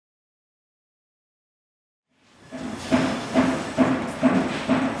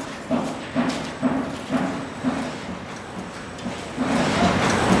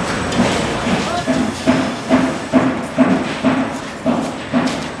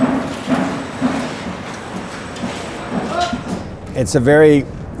It's a very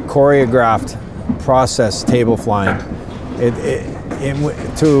choreographed process, table flying.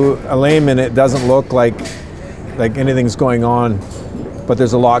 To a layman, it doesn't look like anything's going on, but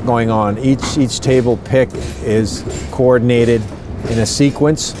there's a lot going on. Each table pick is coordinated in a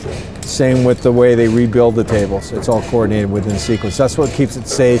sequence. Same with the way they rebuild the tables. It's all coordinated within sequence. That's what keeps it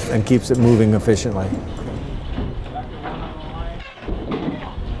safe and keeps it moving efficiently.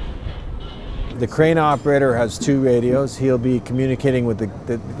 The crane operator has 2 radios. He'll be communicating with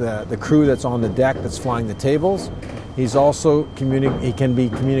the crew that's on the deck that's flying the tables. He's also he can be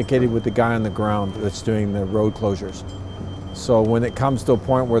communicated with the guy on the ground that's doing the road closures. So when it comes to a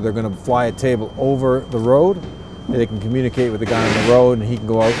point where they're going to fly a table over the road, they can communicate with the guy on the road, and he can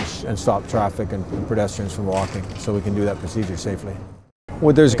go out and stop traffic and pedestrians from walking. So we can do that procedure safely.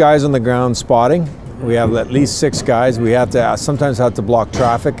 When there's guys on the ground spotting, we have at least 6 guys. We have to sometimes have to block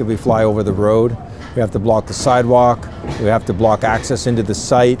traffic if we fly over the road. We have to block the sidewalk. We have to block access into the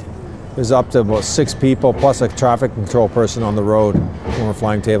site. There's up to about 6 people plus a traffic control person on the road when we're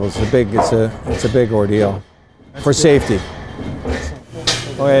flying tables. It's a big ordeal for safety.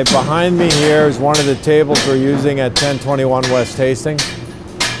 Okay, behind me here is one of the tables we're using at 1021 West Hastings.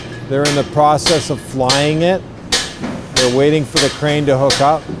 They're in the process of flying it. They're waiting for the crane to hook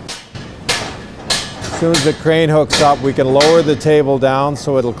up. As soon as the crane hooks up, we can lower the table down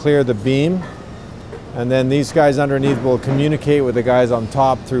so it'll clear the beam. And then these guys underneath will communicate with the guys on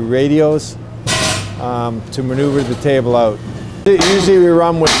top through radios to maneuver the table out. Usually we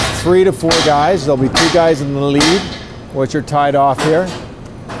run with 3 to 4 guys. There'll be 2 guys in the lead, which are tied off here.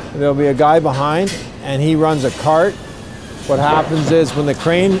 There'll be a guy behind, and he runs a cart. What happens is when the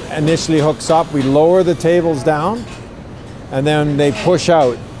crane initially hooks up, we lower the tables down, and then they push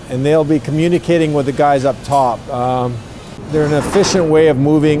out, and they'll be communicating with the guys up top. They're an efficient way of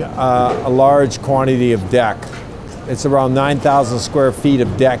moving a large quantity of deck. It's around 9,000 square feet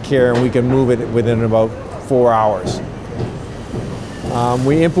of deck here, and we can move it within about 4 hours.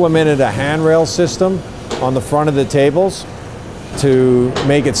 We implemented a handrail system on the front of the tables to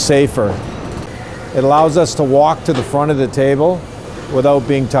make it safer. It allows us to walk to the front of the table without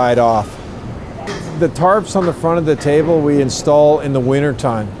being tied off. The tarps on the front of the table we install in the winter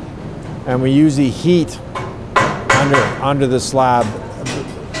time, and we usually heat under the slab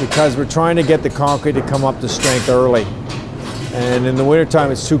because we're trying to get the concrete to come up to strength early. And in the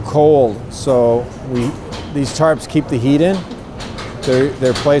wintertime it's too cold, so these tarps keep the heat in.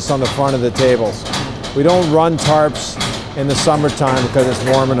 They're placed on the front of the tables. We don't run tarps in the summertime because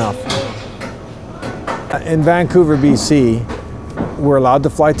it's warm enough. In Vancouver BC, we're allowed to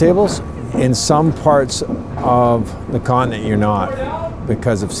fly tables. In some parts of the continent you're not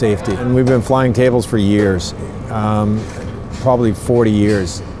because of safety. And we've been flying tables for years. Probably 40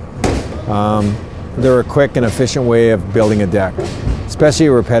 years. They're a quick and efficient way of building a deck, especially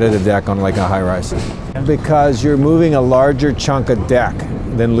a repetitive deck on like a high-rise. Because you're moving a larger chunk of deck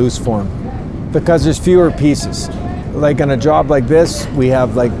than loose form, because there's fewer pieces. Like on a job like this, we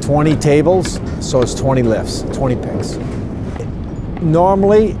have like 20 tables, so it's 20 lifts, 20 picks.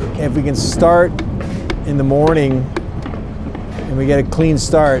 Normally, if we can start in the morning and we get a clean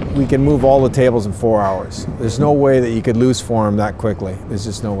start, we can move all the tables in 4 hours. There's no way that you could loose form that quickly. There's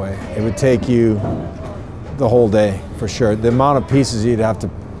just no way. It would take you the whole day, for sure. The amount of pieces you have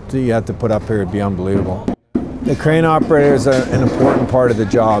to put up here would be unbelievable. The crane operator is an important part of the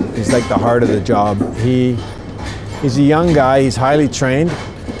job. He's like the heart of the job. He's a young guy, he's highly trained.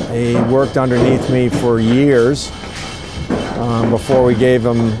 He worked underneath me for years before we gave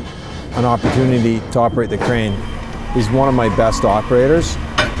him an opportunity to operate the crane. He's one of my best operators,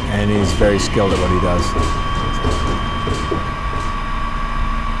 and he's very skilled at what he does.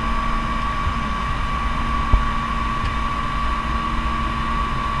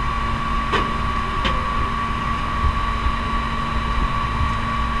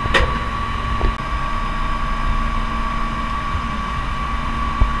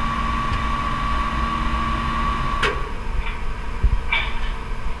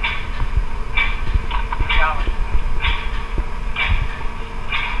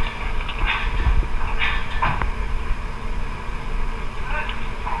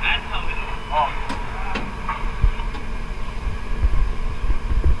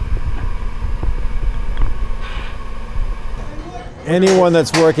 Anyone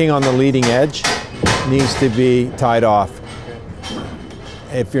that's working on the leading edge needs to be tied off.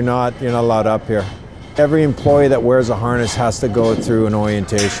 If you're not allowed up here. Every employee that wears a harness has to go through an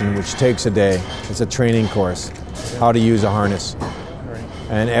orientation, which takes a day. It's a training course, how to use a harness.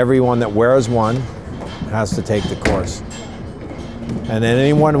 And everyone that wears one has to take the course. And then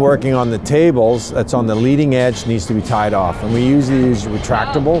anyone working on the tables that's on the leading edge needs to be tied off. And we usually use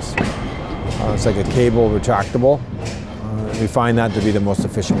retractables. It's like a cable retractable. We find that to be the most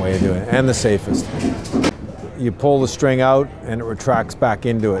efficient way of doing it, and the safest. You pull the string out and it retracts back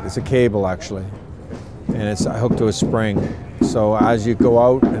into it. It's a cable actually, and it's hooked to a spring. So as you go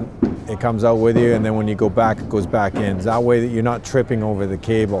out, and it comes out with you, and then when you go back, it goes back in. It's that way that you're not tripping over the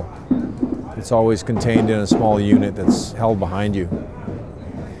cable. It's always contained in a small unit that's held behind you.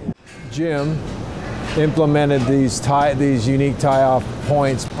 Jim implemented these unique tie-off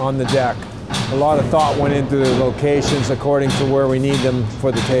points on the deck. A lot of thought went into the locations according to where we need them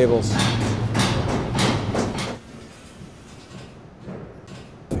for the tables.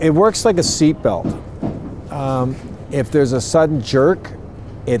 It works like a seat belt. If there's a sudden jerk,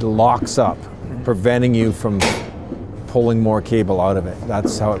 it locks up, preventing you from pulling more cable out of it.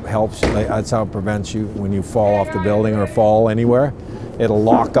 That's how it helps. That's how it prevents you when you fall off the building or fall anywhere. It'll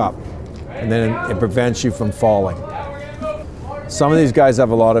lock up, and then it prevents you from falling. Some of these guys have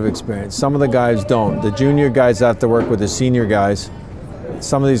a lot of experience. Some of the guys don't. The junior guys have to work with the senior guys.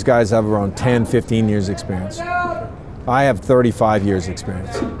 Some of these guys have around 10, 15 years experience. I have 35 years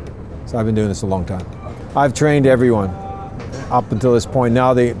experience. So I've been doing this a long time. I've trained everyone up until this point.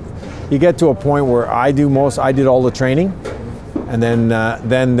 Now you get to a point where I did all the training, and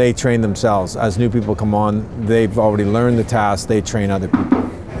then they train themselves. As new people come on, they've already learned the task, they train other people.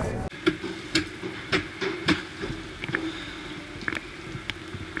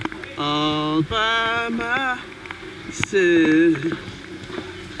 All by myself,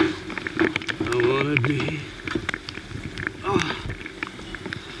 I wanna be. Oh.